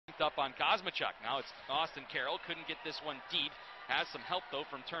post up on Kosmachuk. Now it's Austin Carroll. Couldn't get this one deep. Has some help, though,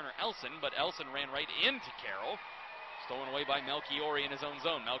 from Turner Elson, but Elson ran right into Carroll. Stolen away by Melchiori in his own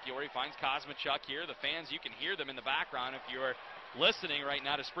zone. Melchiori finds Kosmachuk here. The fans, you can hear them in the background if you're listening right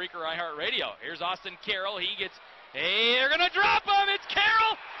now to Spreaker iHeartRadio. Here's Austin Carroll. He gets, hey, they're going to drop him. It's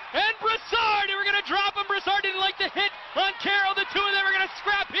Carroll and Brassard. They were going to drop him. Brassard didn't like the hit on Carroll. The two of them are going to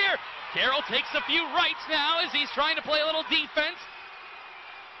scrap here. Carroll takes a few rights now as he's trying to play a little defense.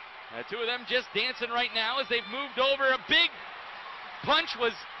 The two of them just dancing right now as they've moved over. A big punch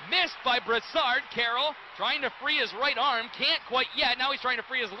was missed by Brassard. Carroll trying to free his right arm. Can't quite yet. Now he's trying to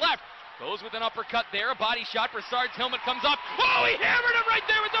free his left. Goes with an uppercut there. A body shot. Brassard's helmet comes off. Oh, he hammered him right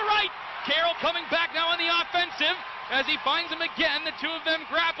there with the right. Carroll coming back now on the offensive as he finds him again. The two of them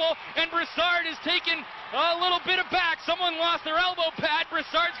grapple, and Brassard is taking a little bit of back. Someone lost their elbow pad.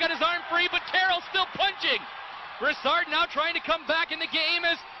 Brassard's got his arm free, but Carroll's still punching. Brassard now trying to come back in the game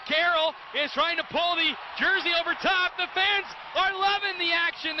as Carroll is trying to pull the jersey over top. The fans are loving the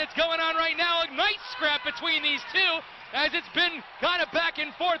action that's going on right now. A nice scrap between these two as it's been kind of back and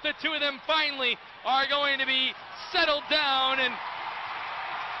forth. The two of them finally are going to be settled down, and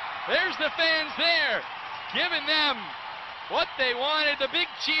there's the fans there giving them what they wanted. The big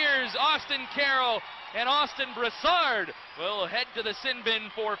cheers. Austin Carroll and Austin Brassard will head to the sin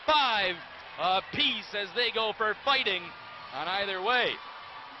bin for 5 apiece as they go for fighting on either way.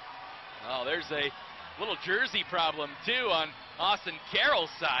 Oh, there's a little jersey problem too on Austin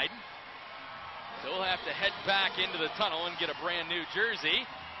Carroll's side. So he'll have to head back into the tunnel and get a brand new jersey.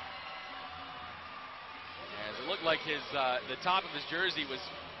 As it looked like his the top of his jersey was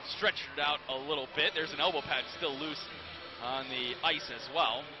stretched out a little bit. There's an elbow pad still loose on the ice as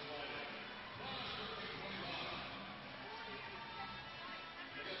well.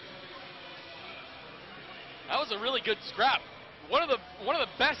 That was a really good scrap. One of the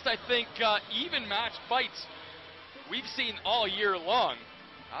best, I think, even match fights we've seen all year long.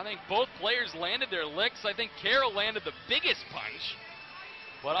 I think both players landed their licks. I think Carroll landed the biggest punch,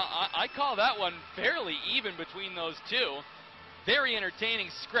 but I call that one fairly even between those two. Very entertaining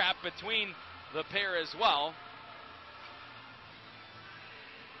scrap between the pair as well.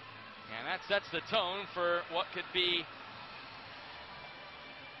 And that sets the tone for what could be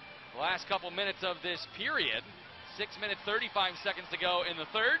the last couple minutes of this period. 6 minutes, 35 seconds to go in the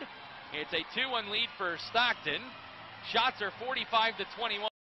third. It's a 2-1 lead for Stockton. Shots are 45-21.